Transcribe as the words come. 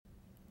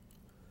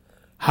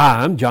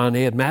Hi, I'm John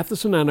Ed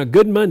Matheson, and a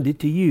good Monday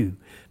to you.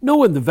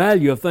 Knowing the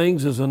value of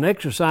things is an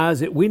exercise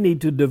that we need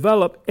to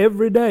develop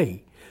every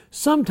day.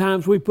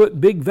 Sometimes we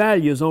put big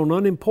values on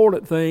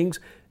unimportant things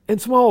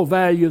and small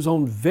values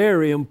on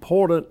very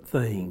important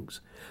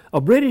things.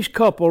 A British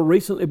couple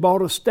recently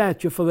bought a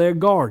statue for their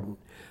garden.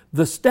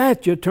 The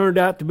statue turned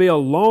out to be a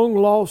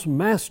long-lost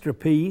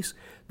masterpiece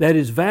that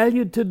is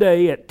valued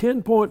today at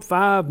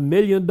 $10.5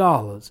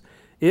 million.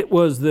 It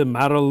was the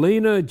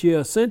Madalena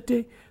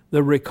Giacinti,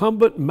 the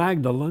recumbent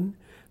Magdalene,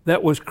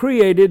 that was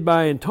created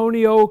by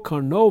Antonio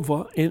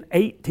Canova in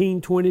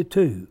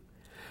 1822.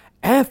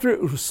 After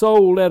it was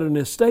sold at an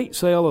estate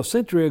sale a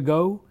century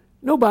ago,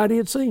 nobody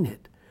had seen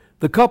it.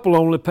 The couple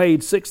only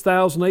paid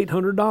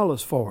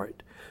 $6,800 for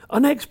it.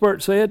 An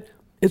expert said,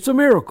 "It's a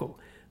miracle.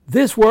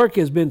 This work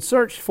has been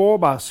searched for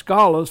by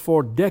scholars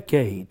for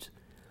decades."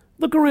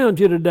 Look around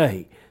you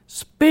today.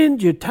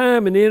 Spend your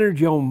time and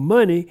energy on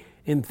money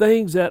and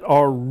things that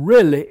are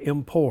really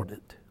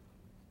important.